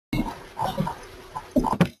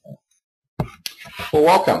Well,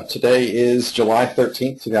 welcome. Today is July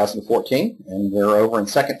 13th, 2014, and we're over in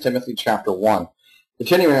 2 Timothy chapter 1.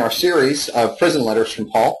 Continuing our series of prison letters from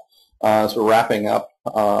Paul, as we're wrapping up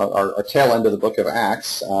our tail end of the book of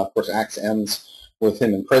Acts. Of course, Acts ends with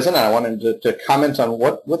him in prison, and I wanted to comment on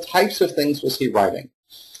what types of things was he writing.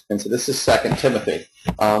 And so this is 2 Timothy.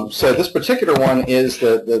 So this particular one is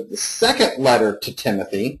the second letter to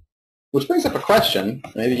Timothy, which brings up a question.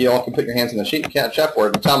 Maybe you all can put your hands in the sheet and catch up for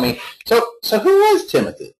it and tell me, so who is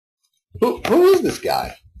Timothy? Who is this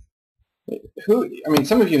guy?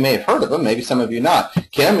 Some of you may have heard of him, maybe some of you not.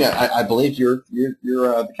 Kim, I believe you're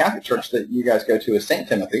the Catholic Church that you guys go to is St.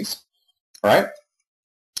 Timothy's, right?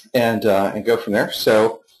 And go from there.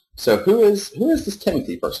 So who is this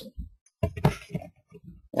Timothy person?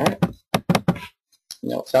 All right.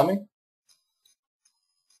 Tell me.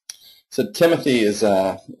 So Timothy is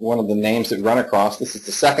one of the names that we run across. This is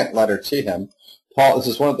the second letter to him. Paul, this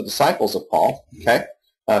is one of the disciples of Paul. Okay,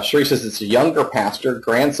 Sherry says it's a younger pastor,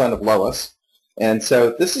 grandson of Lois, and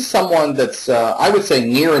so this is someone that's I would say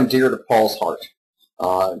near and dear to Paul's heart.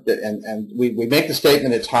 And we make the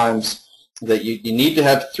statement at times that you need to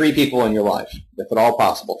have three people in your life, if at all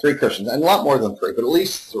possible, three Christians, and a lot more than three, but at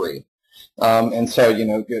least three. And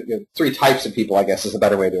so three types of people, I guess, is a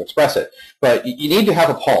better way to express it. But you need to have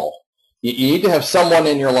a Paul. You need to have someone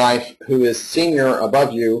in your life who is senior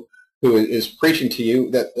above you, who is preaching to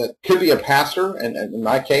you. That could be a pastor, and in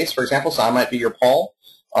my case, for example, so I might be your Paul.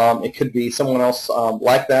 It could be someone else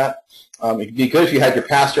like that. It would be good if you had your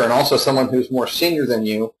pastor and also someone who's more senior than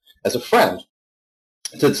you as a friend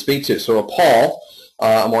to speak to. So a Paul,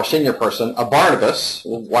 a more senior person, a Barnabas.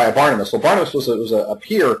 Why a Barnabas? Well, Barnabas was a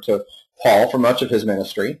peer to Paul for much of his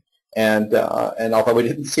ministry. And although we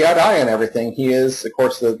didn't see eye to eye on everything, he is, of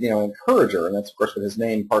course, the encourager, and that's, of course, what his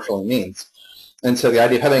name partially means. And so the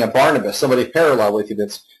idea of having a Barnabas, somebody parallel with you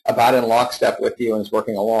that's about in lockstep with you and is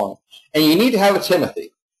working along. And you need to have a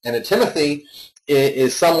Timothy. And a Timothy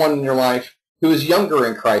is someone in your life who is younger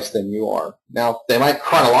in Christ than you are. Now, they might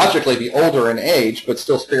chronologically be older in age, but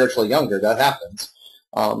still spiritually younger. That happens.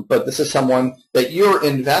 But this is someone that you're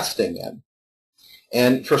investing in.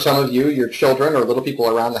 And for some of you, your children or little people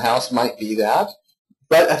around the house might be that.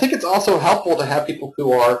 But I think it's also helpful to have people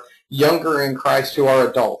who are younger in Christ who are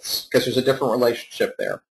adults, because there's a different relationship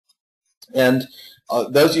there. And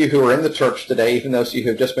those of you who are in the church today, even those of you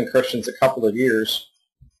who have just been Christians a couple of years,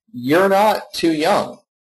 you're not too young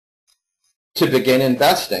to begin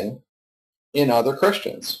investing in other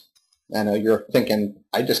Christians. I know you're thinking,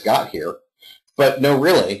 I just got here. But no,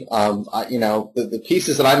 really, the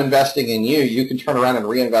pieces that I'm investing in you, you can turn around and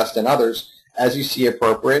reinvest in others as you see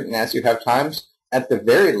appropriate and as you have times. At the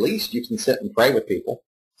very least, you can sit and pray with people,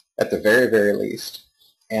 at the very, very least.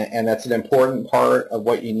 And that's an important part of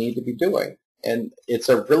what you need to be doing. And it's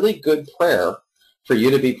a really good prayer for you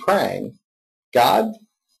to be praying, God,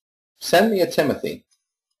 send me a Timothy.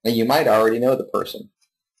 And you might already know the person.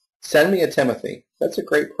 Send me a Timothy. That's a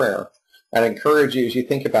great prayer. I'd encourage you as you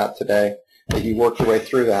think about today, that you work your way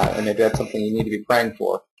through that, and maybe that's something you need to be praying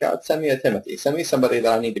for. God, send me a Timothy. Send me somebody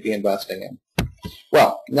that I need to be investing in.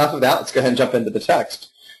 Well, enough of that. Let's go ahead and jump into the text.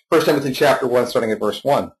 1 Timothy chapter 1, starting at verse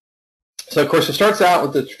 1. So, of course, it starts out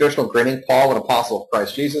with the traditional greeting, Paul, an apostle of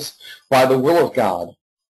Christ Jesus, by the will of God,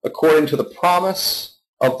 according to the promise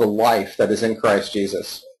of the life that is in Christ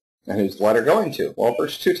Jesus. And who's the letter going to? Well,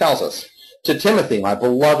 verse 2 tells us, to Timothy, my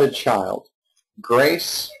beloved child,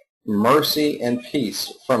 grace, mercy, and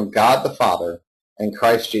peace from God the Father and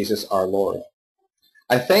Christ Jesus our Lord.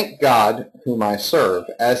 I thank God whom I serve,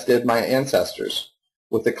 as did my ancestors,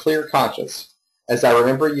 with a clear conscience, as I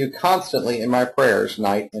remember you constantly in my prayers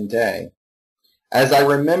night and day. As I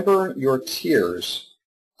remember your tears,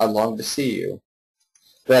 I long to see you,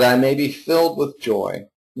 that I may be filled with joy.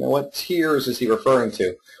 Now, what tears is he referring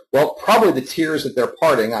to? Well, probably the tears at their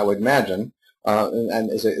parting, I would imagine.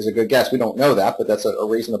 And is a good guess. We don't know that, but that's a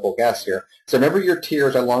reasonable guess here. So remember your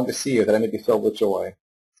tears, I long to see you, that I may be filled with joy.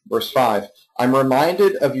 Verse 5, I'm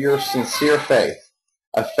reminded of your sincere faith,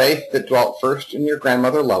 a faith that dwelt first in your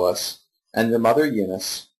grandmother Lois and your mother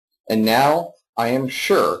Eunice, and now, I am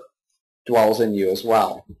sure, dwells in you as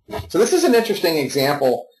well. So this is an interesting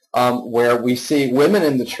example where we see women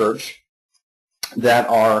in the church that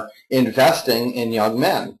are investing in young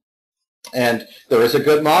men. And there is a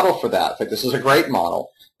good model for that. In fact, this is a great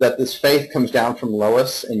model, that this faith comes down from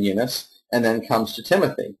Lois and Eunice and then comes to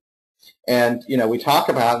Timothy. And, we talk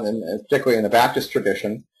about, and particularly in the Baptist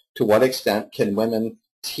tradition, to what extent can women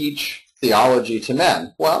teach theology to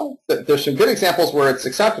men? Well, there's some good examples where it's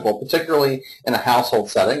acceptable, particularly in a household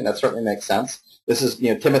setting. That certainly makes sense. This is,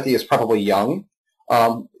 Timothy is probably young.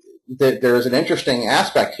 there is an interesting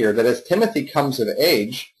aspect here that as Timothy comes of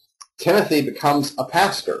age, Timothy becomes a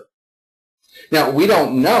pastor. Now, we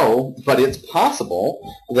don't know, but it's possible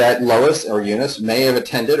that Lois or Eunice may have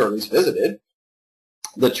attended or at least visited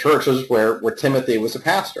the churches where Timothy was a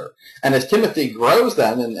pastor. And as Timothy grows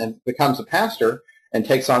then and becomes a pastor and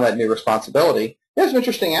takes on that new responsibility, there's some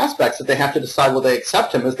interesting aspects that they have to decide will they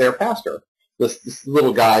accept him as their pastor. This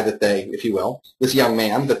little guy that they, if you will, this young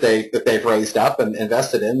man that they've raised up and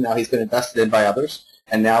invested in. Now he's been invested in by others,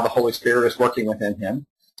 and now the Holy Spirit is working within him.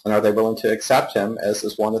 And are they willing to accept him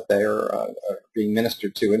as one that they are being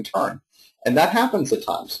ministered to in turn? And that happens at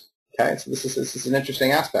times. Okay, so this is an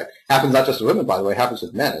interesting aspect. Happens not just with women, by the way. Happens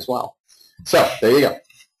with men as well. So there you go.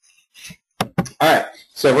 All right.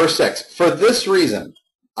 So verse 6. For this reason,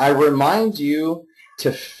 I remind you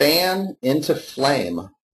to fan into flame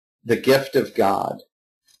the gift of God,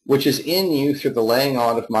 which is in you through the laying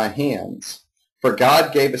on of my hands. For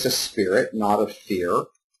God gave us a spirit, not of fear,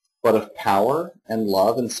 but of power and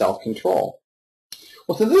love and self-control.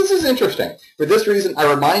 Well, so this is interesting. For this reason, I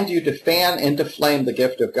remind you to fan into flame the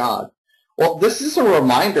gift of God. Well, this is a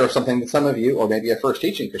reminder of something that some of you, or maybe a first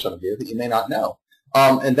teaching for some of you, that you may not know.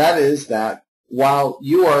 And that is that while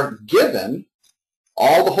you are given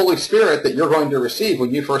all the Holy Spirit that you're going to receive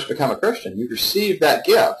when you first become a Christian, you receive that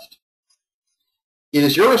gift, it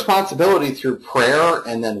is your responsibility through prayer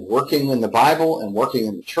and then working in the Bible and working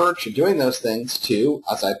in the church and doing those things to,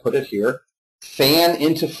 as I put it here, fan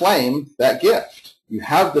into flame that gift. You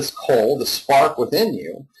have this coal, the spark within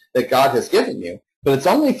you that God has given you, but it's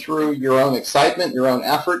only through your own excitement, your own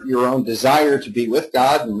effort, your own desire to be with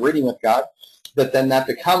God and reading with God that then that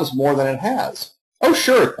becomes more than it has. Oh,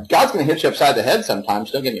 sure, God's going to hit you upside the head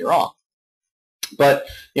sometimes, don't get me wrong. But,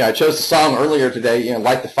 I chose the song earlier today,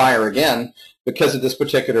 Light the Fire Again, because of this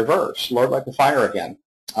particular verse, Lord, light the fire again.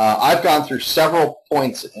 I've gone through several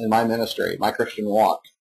points in my ministry, my Christian walk,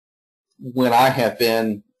 when I have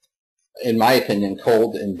been, in my opinion,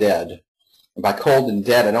 cold and dead. And by cold and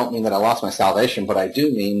dead, I don't mean that I lost my salvation, but I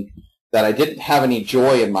do mean that I didn't have any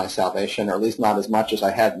joy in my salvation, or at least not as much as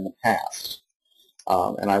I had in the past.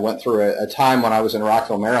 And I went through a time when I was in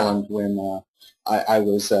Rockville, Maryland, when I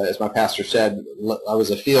was, as my pastor said, I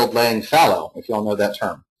was a field laying fallow, if you all know that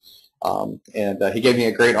term. And he gave me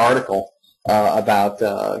a great article about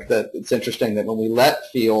that. It's interesting that when we let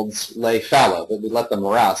fields lay fallow, that we let them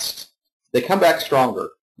rest, they come back stronger.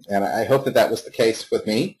 And I hope that was the case with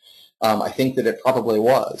me. I think that it probably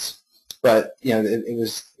was. But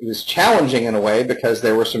it was challenging in a way because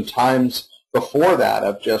there were some times before that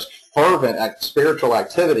of just fervent spiritual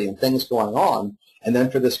activity and things going on, and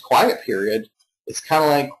then for this quiet period, it's kind of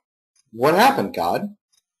like, what happened, God?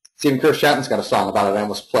 Stephen Chris Chapman's got a song about it I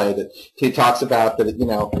almost played that he talks about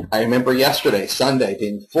that, I remember yesterday, Sunday,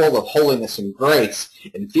 being full of holiness and grace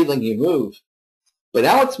and feeling you move. But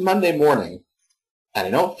now it's Monday morning, and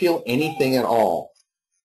I don't feel anything at all.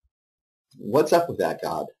 What's up with that,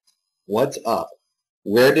 God? What's up?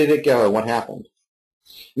 Where did it go and what happened?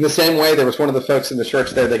 In the same way, there was one of the folks in the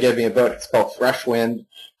church there that gave me a book. It's called Fresh Wind,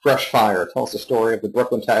 Fresh Fire. It tells the story of the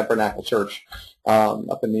Brooklyn Tabernacle Church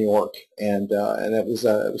up in New York, and it was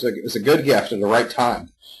a good gift at the right time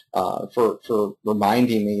for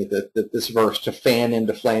reminding me that this verse, to fan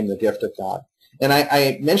into flame the gift of God. And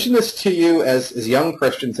I mention this to you as young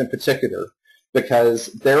Christians in particular because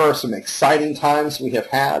there are some exciting times we have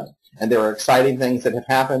had, and there are exciting things that have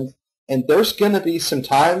happened. And there's going to be some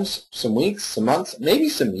times, some weeks, some months, maybe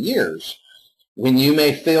some years when you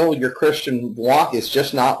may feel your Christian walk is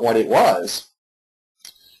just not what it was.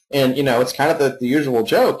 And, it's kind of the usual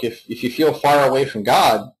joke. If you feel far away from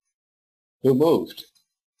God, who moved?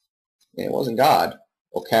 It wasn't God,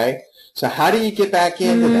 okay? So how do you get back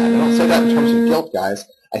into that? I don't say that in terms of guilt, guys.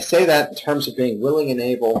 I say that in terms of being willing and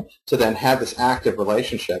able to then have this active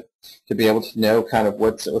relationship to be able to know kind of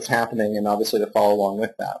what's happening and obviously to follow along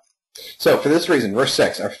with that. So for this reason, verse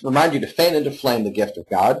 6, I remind you to fan into flame the gift of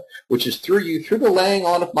God, which is through you, through the laying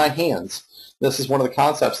on of my hands. This is one of the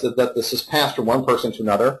concepts that this is passed from one person to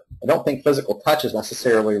another. I don't think physical touch is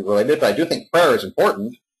necessarily related, but I do think prayer is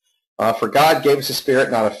important. For God gave us a spirit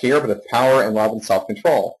not of fear, but of power and love and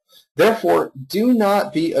self-control. Therefore, do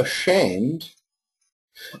not be ashamed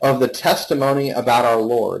of the testimony about our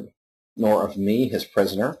Lord, nor of me, his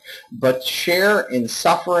prisoner, but share in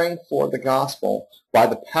suffering for the gospel by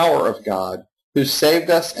the power of God, who saved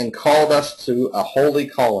us and called us to a holy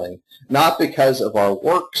calling, not because of our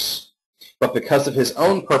works, but because of his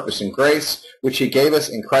own purpose and grace, which he gave us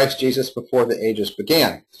in Christ Jesus before the ages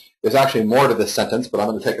began. There's actually more to this sentence, but I'm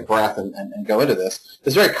going to take a breath and go into this.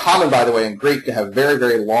 It's very common, by the way, in Greek to have very,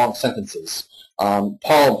 very long sentences.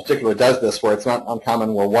 Paul in particular does this where it's not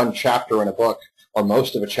uncommon where one chapter in a book or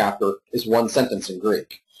most of a chapter is one sentence in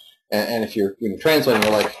Greek. And if you're translating,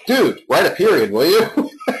 you're like, dude, write a period, will you?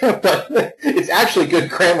 But it's actually good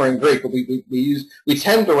grammar in Greek. But we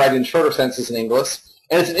tend to write in shorter sentences in English.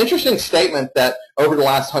 And it's an interesting statement that over the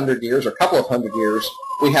last 100 years, or a couple of 100 years,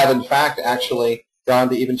 we have in fact actually gone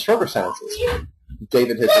to even shorter sentences.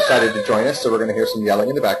 David has decided to join us, so we're going to hear some yelling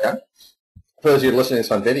in the background. For those of you listening to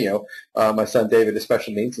this on video, my son David has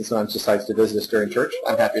special needs and sometimes decides to visit us during church.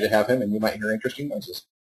 I'm happy to have him, and you might hear interesting noises.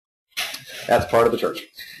 That's part of the church.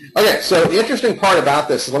 Okay, so the interesting part about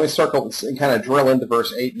this is, let me circle and kind of drill into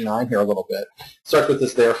verse 8 and 9 here a little bit. Start with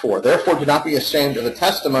this therefore. Therefore, do not be ashamed of the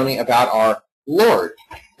testimony about our Lord.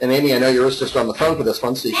 And Amy, I know you're just on the phone for this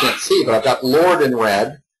one, so you can't see, but I've got Lord in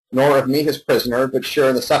red, nor of me his prisoner, but share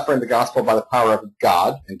in the suffering of the gospel by the power of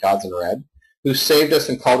God, and God's in red, who saved us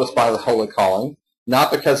and called us by the holy calling,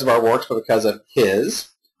 not because of our works, but because of his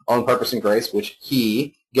own purpose and grace, which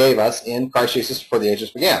he gave us in Christ Jesus before the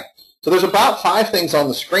ages began. So there's about 5 things on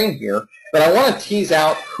the screen here, but I want to tease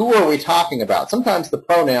out who are we talking about. Sometimes the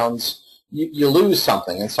pronouns, you lose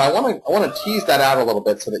something, and so I want to tease that out a little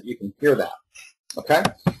bit so that you can hear that. Okay?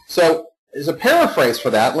 So as a paraphrase for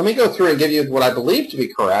that, let me go through and give you what I believe to be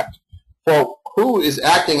correct for who is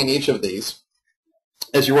acting in each of these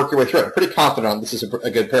as you work your way through it. I'm pretty confident on this is a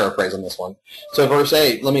good paraphrase on this one. So verse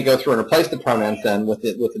 8, let me go through and replace the pronouns then with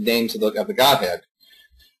the names of the Godhead.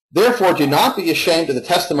 Therefore, do not be ashamed of the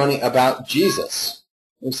testimony about Jesus.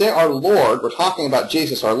 When we say our Lord, we're talking about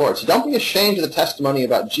Jesus, our Lord. So don't be ashamed of the testimony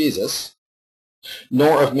about Jesus,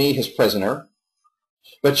 nor of me, his prisoner,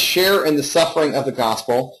 but share in the suffering of the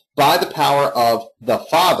gospel by the power of the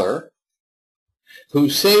Father, who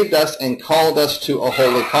saved us and called us to a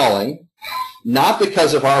holy calling, not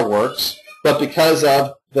because of our works, but because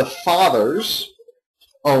of the Father's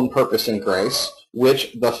own purpose and grace,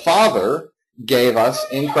 which the Father gave us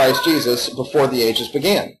in Christ Jesus before the ages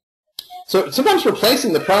began. So sometimes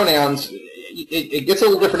replacing the pronouns, it gets a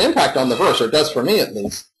little different impact on the verse, or it does for me at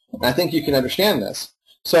least, and I think you can understand this.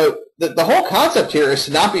 So the whole concept here is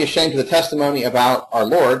to not be ashamed of the testimony about our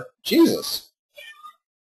Lord, Jesus.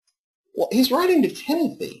 Well, he's writing to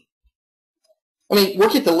Timothy. I mean, we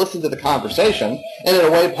get to listen to the conversation, and in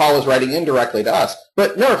a way Paul is writing indirectly to us.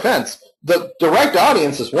 But no offense, the direct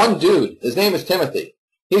audience is one dude. His name is Timothy.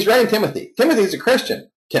 He's writing Timothy. Timothy's a Christian.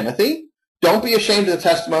 Timothy, don't be ashamed of the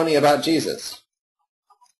testimony about Jesus.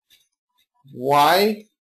 Why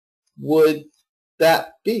would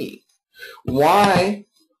that be? Why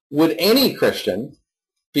would any Christian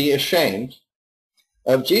be ashamed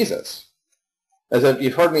of Jesus? As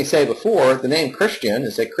you've heard me say before, the name Christian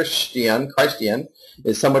is a Christian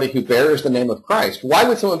is somebody who bears the name of Christ. Why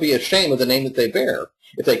would someone be ashamed of the name that they bear?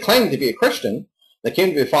 If they claim to be a Christian, they claim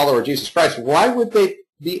to be a follower of Jesus Christ, why would they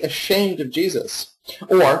be ashamed of Jesus?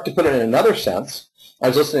 Or, to put it in another sense, I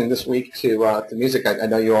was listening this week to music. I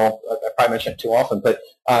know you all, I probably mention it too often, but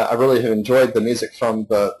I really have enjoyed the music from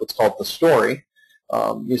what's called The Story,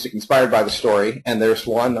 music inspired by The Story, and there's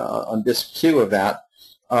one on disc 2 of that,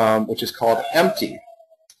 which is called Empty.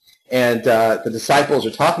 And the disciples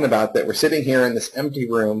are talking about that we're sitting here in this empty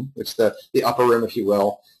room, which the upper room, if you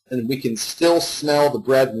will, and we can still smell the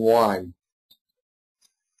bread and wine.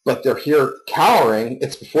 But they're here cowering.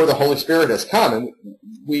 It's before the Holy Spirit has come, and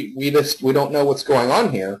we don't know what's going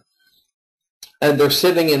on here. And they're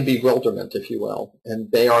sitting in bewilderment, if you will,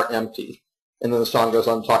 and they are empty. And then the song goes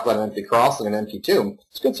on to talk about an empty cross and an empty tomb.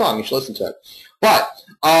 It's a good song. You should listen to it. But,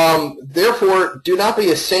 therefore, do not be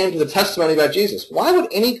ashamed of the testimony about Jesus. Why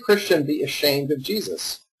would any Christian be ashamed of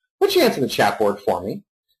Jesus? Why don't you answer the chat board for me?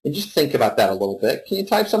 And just think about that a little bit. Can you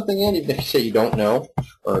type something in, even if you say you don't know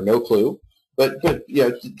or no clue? But you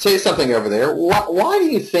know, say something over there. Why do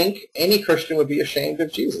you think any Christian would be ashamed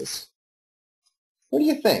of Jesus? What do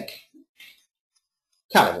you think?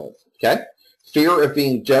 Kind of, okay? Fear of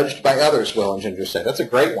being judged by others, Will and Ginger said. That's a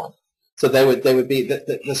great one. So they would be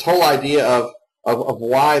this whole idea of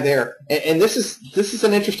why they're, and this is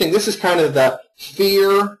an interesting, this is kind of the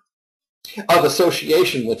fear of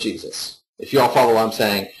association with Jesus, if you all follow what I'm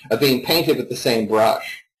saying, of being painted with the same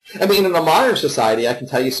brush. I mean, in a modern society, I can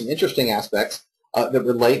tell you some interesting aspects that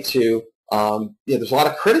relate to, there's a lot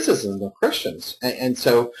of criticism of Christians, and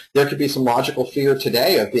so there could be some logical fear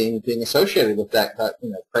today of being associated with that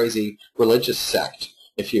crazy religious sect,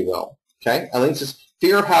 if you will. Okay, I think it's just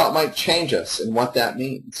fear of how it might change us and what that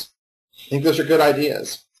means. I think those are good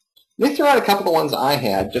ideas. Let me throw out a couple of ones I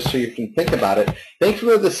had, just so you can think about it. Think from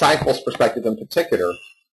the disciples' perspective in particular,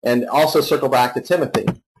 and also circle back to Timothy.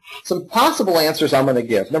 Some possible answers I'm going to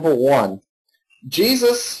give. Number one,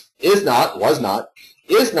 Jesus was not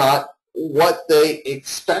what they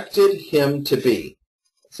expected him to be.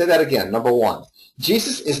 Say that again, number one.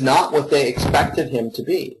 Jesus is not what they expected him to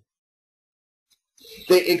be.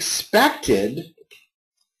 They expected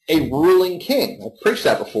a ruling king. I've preached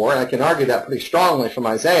that before, and I can argue that pretty strongly from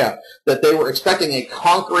Isaiah, that they were expecting a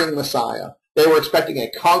conquering Messiah. They were expecting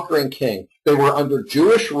a conquering king. They were under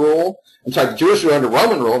Jewish rule. The Jewish were under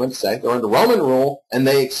Roman rule, I meant to say. They were under Roman rule, and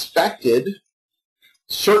they expected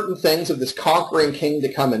certain things of this conquering king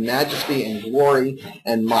to come in majesty and glory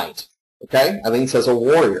and might. Okay? Eileen says a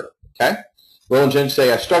warrior. Okay? Will and Jen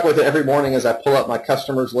say, I struggle with it every morning as I pull up my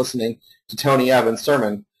customers listening to Tony Evans'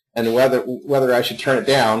 sermon and whether I should turn it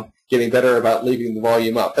down, getting better about leaving the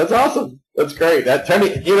volume up. That's awesome. That's great. That Tony,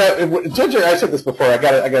 Ginger, I said this before. I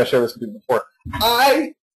gotta share this with you before.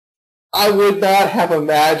 I would not have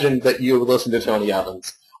imagined that you would listen to Tony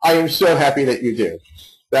Evans. I am so happy that you do.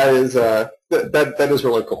 That is that is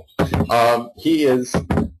really cool. He is,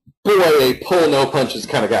 boy, a pull no punches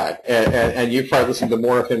kind of guy, and you've probably listened to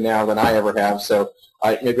more of him now than I ever have. So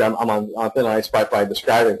maybe I'm on thin ice by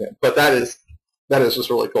describing him, but that is just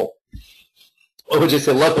really cool. What would you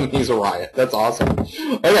say? Love him, he's a riot. That's awesome.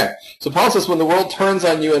 Okay, so Paul says, when the world turns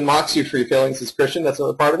on you and mocks you for your failings as Christian, that's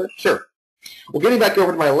another part of it? Sure. Well, getting back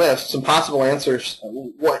over to my list, some possible answers.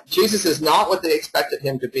 What Jesus is not what they expected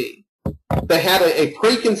him to be. They had a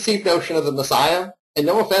preconceived notion of the Messiah, and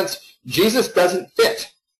no offense, Jesus doesn't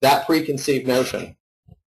fit that preconceived notion.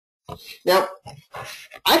 Now,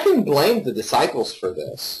 I can blame the disciples for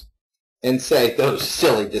this and say, those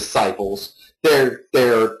silly disciples, they're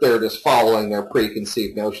just following their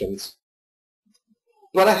preconceived notions.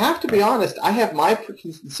 But I have to be honest, I have my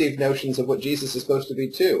preconceived notions of what Jesus is supposed to be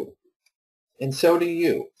too. And so do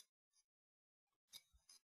you.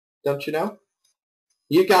 Don't you know?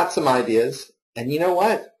 You got some ideas, and you know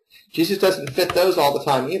what? Jesus doesn't fit those all the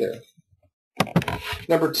time either.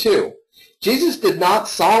 Number two, Jesus did not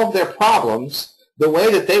solve their problems the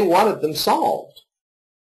way that they wanted them solved.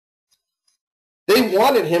 They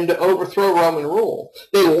wanted him to overthrow Roman rule.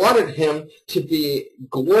 They wanted him to be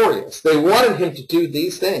glorious. They wanted him to do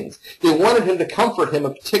these things. They wanted him to comfort him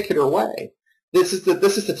a particular way. This is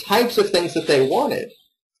the types of things that they wanted.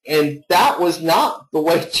 And that was not the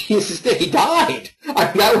way Jesus did. He died. I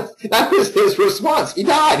mean, that was his response. He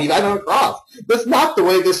died. He died on a cross. That's not the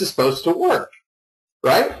way this is supposed to work.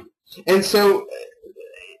 Right? And so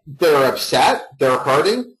they're upset, they're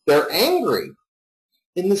hurting, they're angry.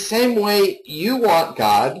 In the same way you want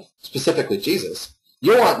God, specifically Jesus,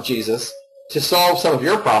 you want Jesus to solve some of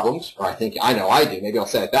your problems, or I know I do, maybe I'll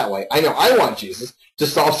say it that way. I know I want Jesus to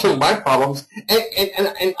solve some of my problems,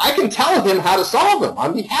 and I can tell him how to solve them.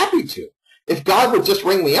 I'd be happy to. If God would just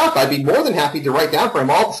ring me up, I'd be more than happy to write down for him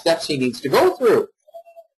all the steps he needs to go through.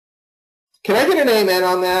 Can I get an amen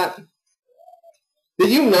on that? Did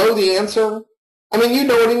you know the answer? I mean, you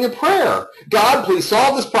know it in your prayer. God, please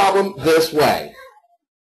solve this problem this way.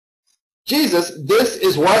 Jesus, this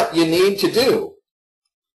is what you need to do.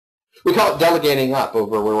 We call it delegating up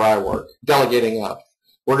over where I work. Delegating up.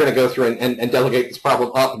 We're going to go through and delegate this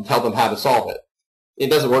problem up and tell them how to solve it. It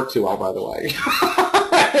doesn't work too well, by the way.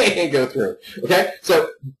 And go through. Okay? So,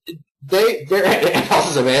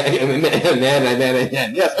 also man.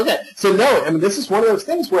 Yes, okay. So, no, I mean, this is one of those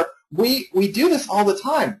things where we do this all the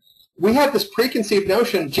time. We have this preconceived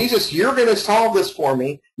notion, Jesus, you're going to solve this for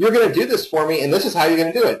me, you're going to do this for me, and this is how you're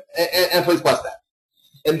going to do it. And please bless that.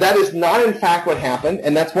 And that is not, in fact, what happened,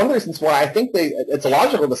 and that's one of the reasons why I think it's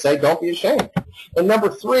logical to say, don't be ashamed. And number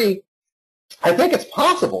three, I think it's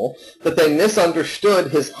possible that they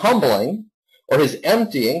misunderstood his humbling, or his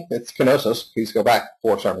emptying, it's kenosis, please go back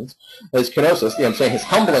 4 sermons, his kenosis, I'm saying his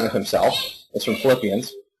humbling of himself, it's from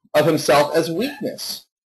Philippians, of himself as weakness.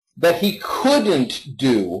 That he couldn't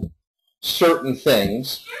do certain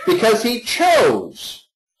things because he chose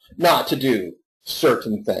not to do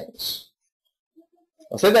certain things.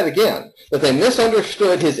 I'll say that again, that they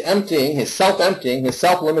misunderstood his emptying, his self-emptying, his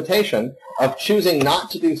self-limitation of choosing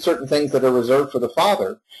not to do certain things that are reserved for the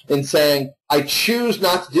Father, in saying, I choose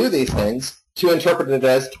not to do these things, to interpret it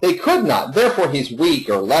as they could not, therefore he's weak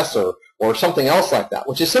or lesser or something else like that,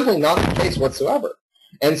 which is simply not the case whatsoever.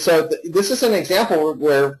 And so this is an example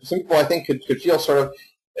where some people, I think, could feel sort of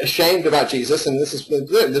ashamed about Jesus, and this is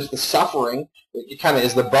the suffering. It kind of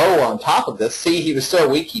is the bow on top of this. See, he was so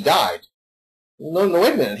weak, he died. No,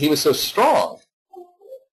 wait a minute. He was so strong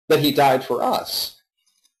that he died for us.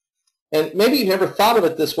 And maybe you've never thought of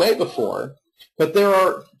it this way before, but there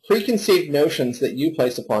are preconceived notions that you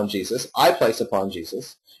place upon Jesus, I place upon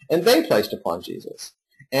Jesus, and they placed upon Jesus.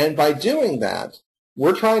 And by doing that,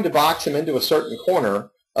 we're trying to box him into a certain corner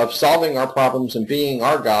of solving our problems and being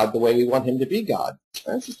our God the way we want him to be God.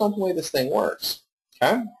 That's just not the way this thing works.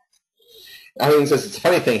 Okay? I mean, it's a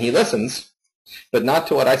funny thing. He listens, but not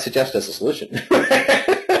to what I suggest as a solution.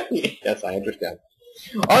 Yes, I understand.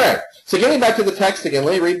 All right. So getting back to the text again,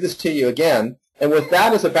 let me read this to you again. And with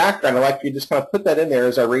that as a background, I'd like you to just kind of put that in there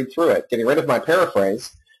as I read through it, getting rid of my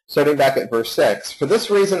paraphrase, starting back at verse 6. For this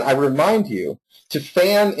reason, I remind you to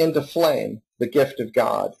fan into flame the gift of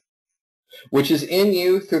God, which is in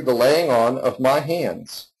you through the laying on of my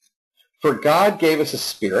hands. For God gave us a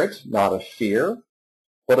spirit, not of fear,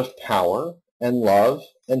 but of power and love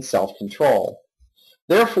and self-control.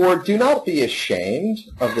 Therefore, do not be ashamed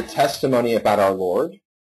of the testimony about our Lord,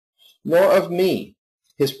 nor of me,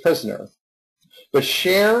 his prisoner, but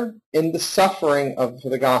share in the suffering of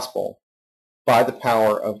the gospel by the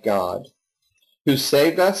power of God, who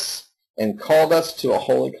saved us and called us to a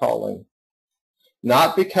holy calling,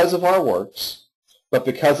 not because of our works, but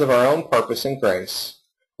because of our own purpose and grace,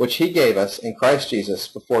 which he gave us in Christ Jesus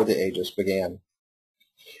before the ages began.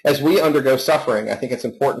 As we undergo suffering, I think it's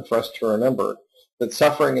important for us to remember that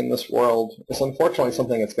suffering in this world is unfortunately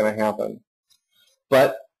something that's going to happen.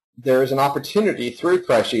 But there is an opportunity through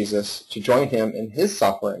Christ Jesus to join him in his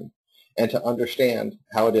suffering and to understand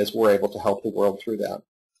how it is we're able to help the world through that.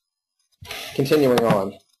 Continuing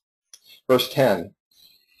on, verse 10.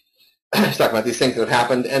 He's talking about these things that have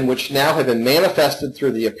happened and which now have been manifested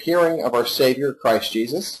through the appearing of our Savior, Christ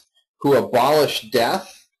Jesus, who abolished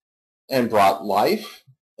death and brought life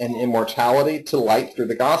and immortality to light through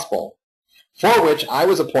the gospel, for which I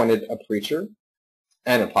was appointed a preacher,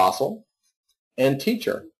 an apostle, and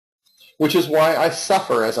teacher, which is why I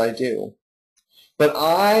suffer as I do. But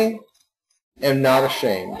I am not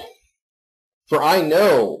ashamed, for I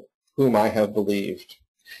know whom I have believed,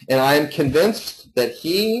 and I am convinced that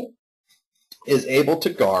he is able to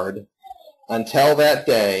guard until that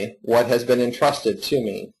day what has been entrusted to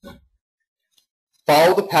me.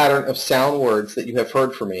 Follow the pattern of sound words that you have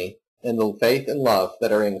heard from me in the faith and love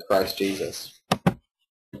that are in Christ Jesus.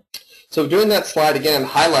 So doing that slide again,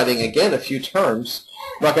 highlighting again a few terms.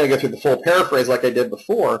 I'm not going to go through the full paraphrase like I did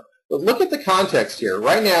before, but look at the context here.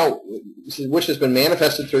 Right now, which has been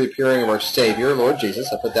manifested through the appearing of our Savior, Lord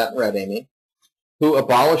Jesus, I put that in red, Amy, who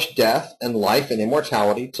abolished death and life and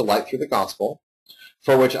immortality to light through the gospel,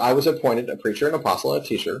 for which I was appointed a preacher, an apostle, and a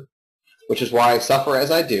teacher, which is why I suffer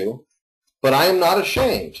as I do. But I am not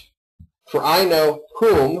ashamed, for I know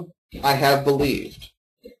whom I have believed.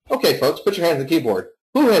 Okay, folks, put your hand on the keyboard.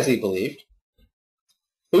 Who has he believed?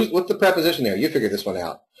 What's the preposition there? You figure this one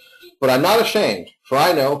out. But I'm not ashamed, for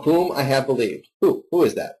I know whom I have believed. Who? Who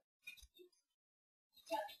is that?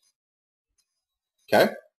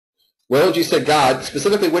 Okay. Well, you said God,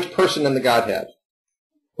 specifically which person in the Godhead?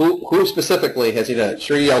 Who specifically has he done it?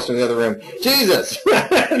 Shree yells from the other room, Jesus!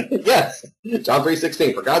 Yes. John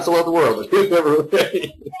 3:16, for God so loved the world, that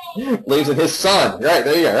whoever believes in his Son. Right,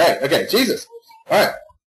 there you go. Right, okay, Jesus. All right.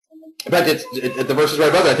 In fact, the verses right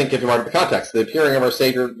above it, I think, give you more of the context. The appearing of our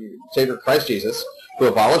Savior Christ Jesus, who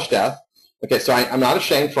abolished death. Okay, so I'm not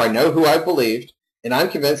ashamed, for I know who I've believed, and I'm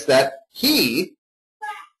convinced that he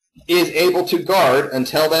is able to guard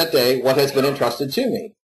until that day what has been entrusted to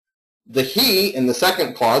me. The he in the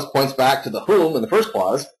second clause points back to the whom in the first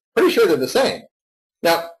clause. Pretty sure they're the same.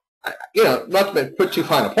 Now, not to put too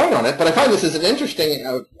fine a point on it, but I find this is an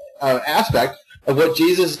interesting aspect of what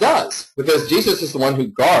Jesus does, because Jesus is the one who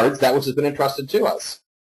guards that which has been entrusted to us.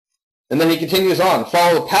 And then he continues on,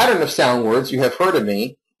 follow the pattern of sound words you have heard of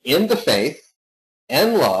me in the faith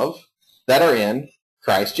and love that are in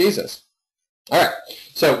Christ Jesus. All right,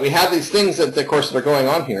 so we have these things that, of course, that are going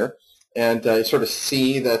on here, and you sort of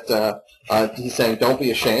see that he's saying, don't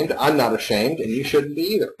be ashamed. I'm not ashamed, and you shouldn't be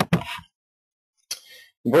either.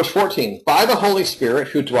 In verse 14, by the Holy Spirit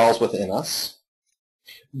who dwells within us,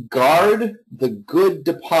 guard the good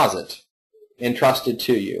deposit entrusted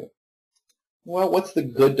to you. Well, what's the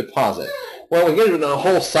good deposit? Well, we get into a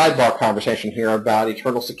whole sidebar conversation here about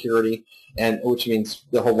eternal security, and which means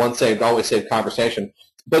the whole once saved, always saved conversation.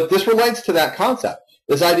 But this relates to that concept.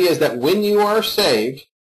 This idea is that when you are saved,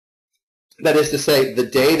 that is to say, the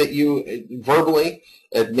day that you verbally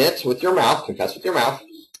admit with your mouth, confess with your mouth,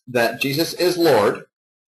 that Jesus is Lord,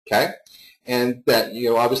 okay, and that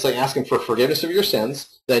you obviously ask him for forgiveness of your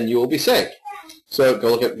sins, then you will be saved. So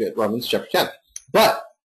go look at Romans chapter 10. But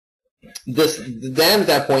then at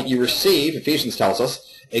that point you receive, Ephesians tells us,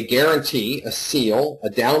 a guarantee, a seal, a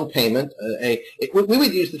down payment. We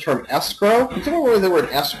would use the term escrow. Does anyone know the word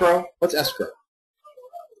escrow? What's escrow?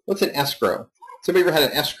 What's an escrow? Somebody ever had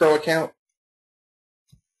an escrow account?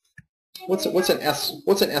 What's an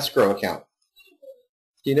escrow account?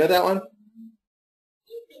 Do you know that one?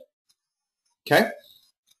 Okay?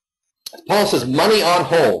 Paul says money on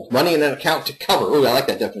hold, money in an account to cover. Ooh, I like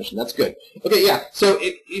that definition. That's good. Okay, yeah. So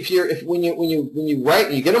when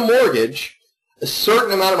you get a mortgage, a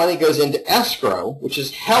certain amount of money goes into escrow, which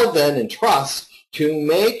is held then in trust to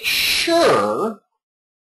make sure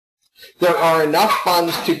there are enough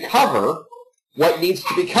funds to cover what needs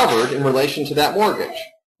to be covered in relation to that mortgage.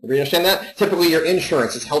 Do you understand that? Typically, your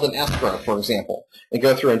insurance is held in escrow, for example, and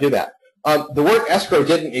go through and do that. The word escrow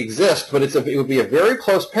didn't exist, but it would be a very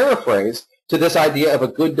close paraphrase to this idea of a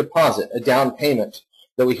good deposit, a down payment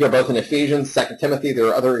that we hear both in Ephesians, 2 Timothy. There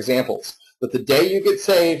are other examples. But the day you get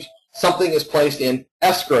saved, something is placed in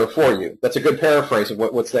escrow for you. That's a good paraphrase of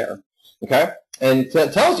what's there. Okay? And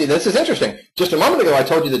that tells you, this is interesting. Just a moment ago, I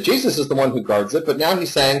told you that Jesus is the one who guards it, but now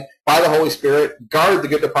he's saying, by the Holy Spirit, guard the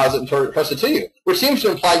good deposit and trust it to you, which seems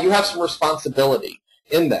to imply you have some responsibility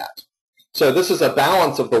in that. So this is a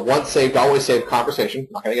balance of the once saved, always saved conversation.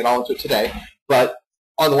 I'm not going to get all into it today. But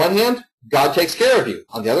on the one hand, God takes care of you.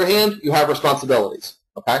 On the other hand, you have responsibilities.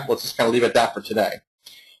 Okay? Let's just kind of leave it at that for today.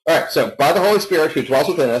 All right, so by the Holy Spirit who dwells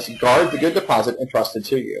within us, guard the good deposit entrusted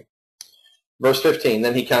to you. Verse 15,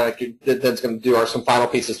 then he kind of then's going to do some final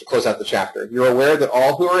pieces to close out the chapter. You're aware that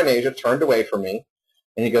all who are in Asia turned away from me.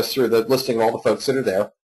 And he goes through the listing of all the folks that are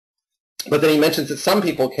there. But then he mentions that some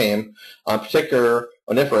people came, in particular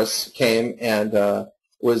Onesiphorus came and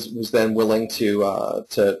was then willing to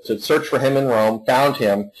search for him in Rome, found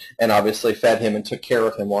him, and obviously fed him and took care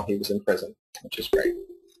of him while he was in prison, which is great.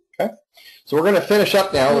 Okay, so we're going to finish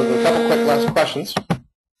up now with a couple quick last questions.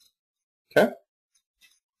 Okay.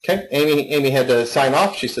 Okay, Amy had to sign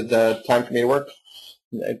off. She said, time for me to work.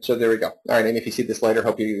 So there we go. All right, Amy, if you see this later,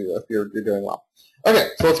 hope you're doing well. Okay,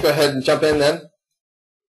 so let's go ahead and jump in then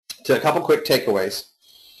to a couple quick takeaways.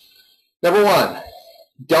 Number one,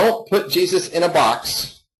 don't put Jesus in a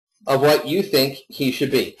box of what you think he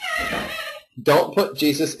should be. Don't put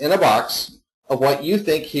Jesus in a box of what you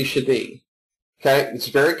think he should be. Okay, it's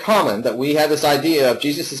very common that we have this idea of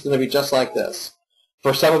Jesus is going to be just like this.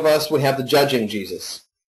 For some of us, we have the judging Jesus.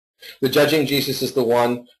 The judging Jesus is the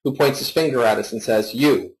one who points his finger at us and says,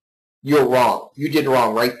 you're wrong. You did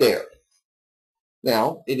wrong right there.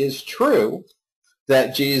 Now, it is true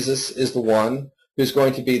that Jesus is the one who's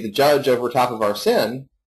going to be the judge over top of our sin,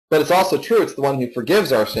 but it's also true it's the one who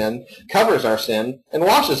forgives our sin, covers our sin, and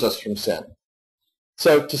washes us from sin.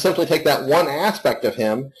 So to simply take that one aspect of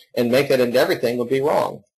him and make that into everything would be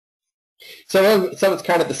wrong. So it's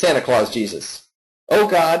kind of the Santa Claus Jesus. Oh,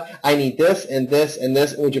 God, I need this and this and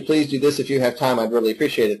this. Would you please do this if you have time? I'd really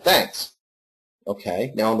appreciate it. Thanks.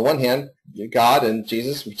 Okay. Now, on the one hand, God and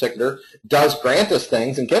Jesus in particular does grant us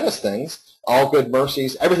things and give us things, all good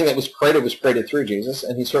mercies. Everything that was created through Jesus,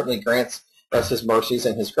 and he certainly grants us his mercies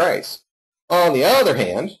and his grace. On the other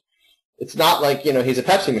hand, it's not like, he's a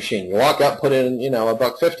Pepsi machine. You walk up, put in,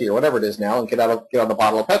 $1.50 or whatever it is now, and get on a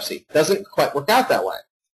bottle of Pepsi. It doesn't quite work out that way.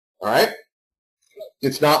 All right?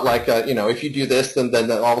 It's not like, if you do this, then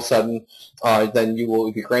all of a sudden, then you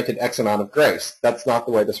will be granted X amount of grace. That's not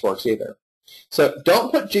the way this works either. So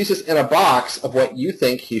don't put Jesus in a box of what you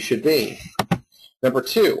think he should be. Number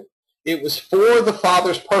two, it was for the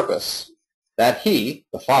Father's purpose that he,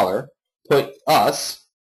 the Father, put us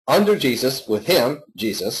under Jesus, with him,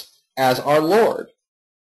 Jesus, as our Lord.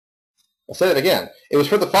 I'll say that again. It was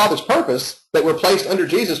for the Father's purpose that we're placed under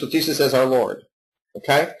Jesus, with Jesus as our Lord.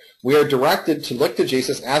 Okay? We are directed to look to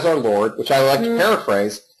Jesus as our Lord, which I like to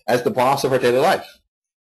paraphrase as the boss of our daily life.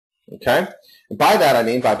 Okay? And by that I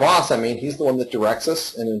mean, by boss, I mean he's the one that directs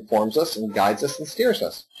us and informs us and guides us and steers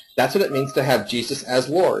us. That's what it means to have Jesus as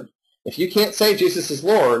Lord. If you can't say Jesus is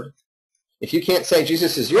Lord, if you can't say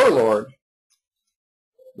Jesus is your Lord,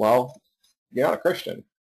 well, you're not a Christian.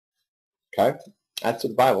 Okay? That's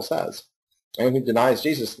what the Bible says. Anyone who denies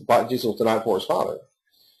Jesus, Jesus will deny for his Father.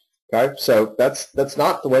 Okay? So that's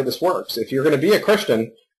not the way this works. If you're going to be a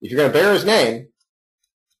Christian, if you're going to bear his name,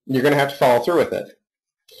 you're going to have to follow through with it.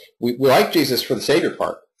 We like Jesus for the Savior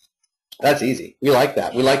part. That's easy. We like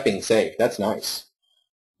that. We like being saved. That's nice.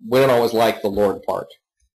 We don't always like the Lord part.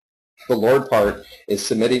 The Lord part is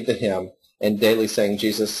submitting to him and daily saying,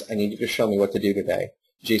 Jesus, I need you to show me what to do today.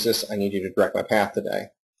 Jesus, I need you to direct my path today.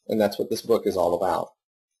 And that's what this book is all about.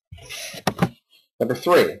 Number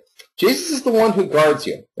three, Jesus is the one who guards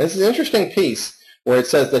you. This is an interesting piece where it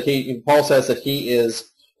says that Paul says that he is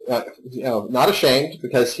not ashamed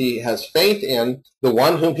because he has faith in the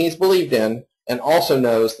one whom he's believed in, and also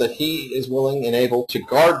knows that he is willing and able to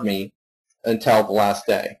guard me until the last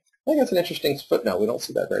day. I think that's an interesting footnote. We don't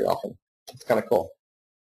see that very often. It's kind of cool.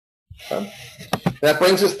 That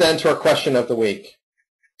brings us then to our question of the week.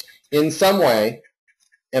 In some way,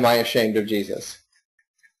 am I ashamed of Jesus?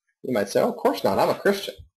 You might say, oh, of course not. I'm a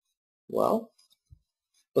Christian. Well,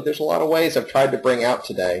 but there's a lot of ways I've tried to bring out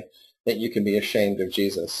today that you can be ashamed of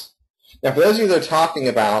Jesus. Now, for those of you that are talking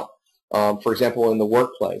about, for example, in the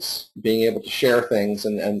workplace, being able to share things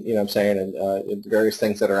and you know what I'm saying, and various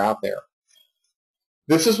things that are out there,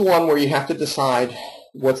 this is one where you have to decide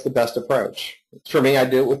what's the best approach. For me, I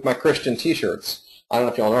do it with my Christian T-shirts. I don't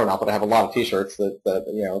know if y'all know or not, but I have a lot of T-shirts that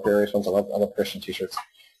you know, various ones. I love Christian T-shirts.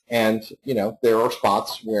 And, you know, there are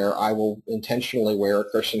spots where I will intentionally wear a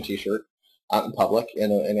Christian T-shirt out in public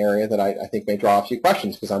in an area that I think may draw a few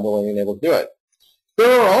questions because I'm willing and able to do it.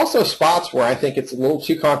 There are also spots where I think it's a little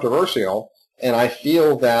too controversial, and I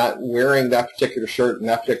feel that wearing that particular shirt in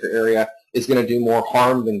that particular area is going to do more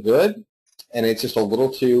harm than good, and it's just a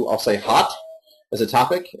little too, I'll say, hot as a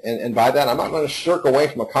topic. And by that, I'm not going to shirk away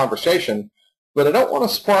from a conversation, but I don't want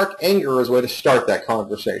to spark anger as a way to start that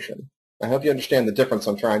conversation. I hope you understand the difference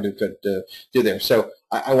I'm trying to do there. So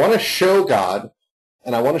I want to show God,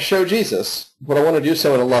 and I want to show Jesus, but I want to do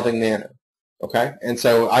so in a loving manner. Okay? And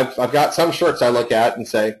so I've got some shirts I look at and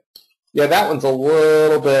say, yeah, that one's a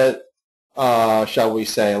little bit, shall we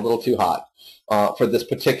say, a little too hot for this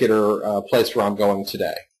particular place where I'm going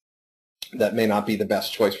today. That may not be the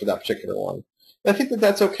best choice for that particular one. And I think that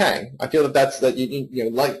that's okay. I feel that you know,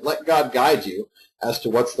 let God guide you as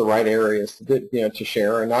to what's the right areas to do, you know, to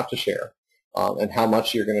share and not to share, and how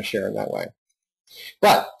much you're going to share in that way.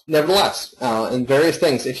 But nevertheless, in various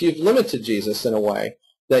things, if you've limited Jesus in a way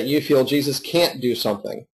that you feel Jesus can't do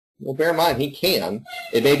something, well, bear in mind he can.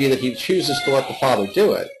 It may be that he chooses to let the Father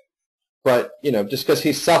do it, but you know, just because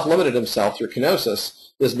he's self-limited himself through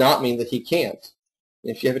kenosis does not mean that he can't.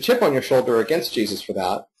 If you have a chip on your shoulder against Jesus for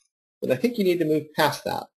that, then I think you need to move past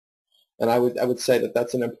that. And I would say that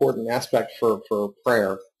that's an important aspect for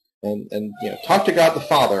prayer, and you know, talk to God the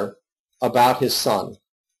Father about his Son,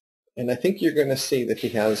 and I think you're going to see that he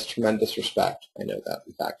has tremendous respect. I know that,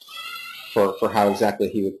 in fact, for how exactly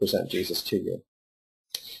he would present Jesus to you.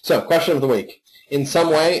 So, question of the week: in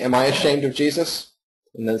some way, am I ashamed of Jesus?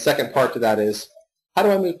 And then the second part to that is, how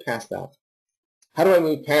do I move past that? How do I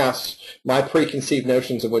move past my preconceived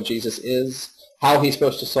notions of what Jesus is, how he's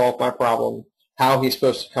supposed to solve my problem, how he's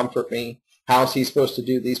supposed to comfort me, how he's supposed to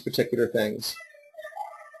do these particular things?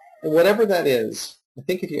 And whatever that is, I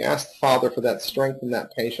think if you ask the Father for that strength and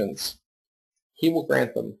that patience, he will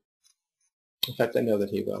grant them. In fact, I know that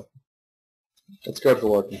he will. Let's go to the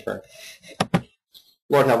Lord in prayer.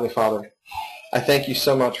 Lord, Heavenly Father, I thank you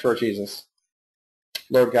so much for Jesus.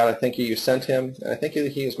 Lord God, I thank you sent him, and I thank you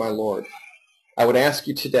that he is my Lord. I would ask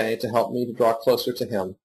you today to help me to draw closer to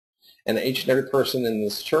him, and each and every person in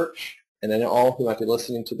this church, and in all who might be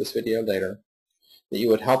listening to this video later, that you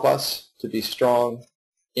would help us to be strong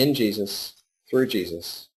in Jesus, through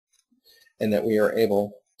Jesus, and that we are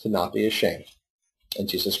able to not be ashamed. In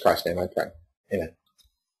Jesus Christ's name I pray. Amen.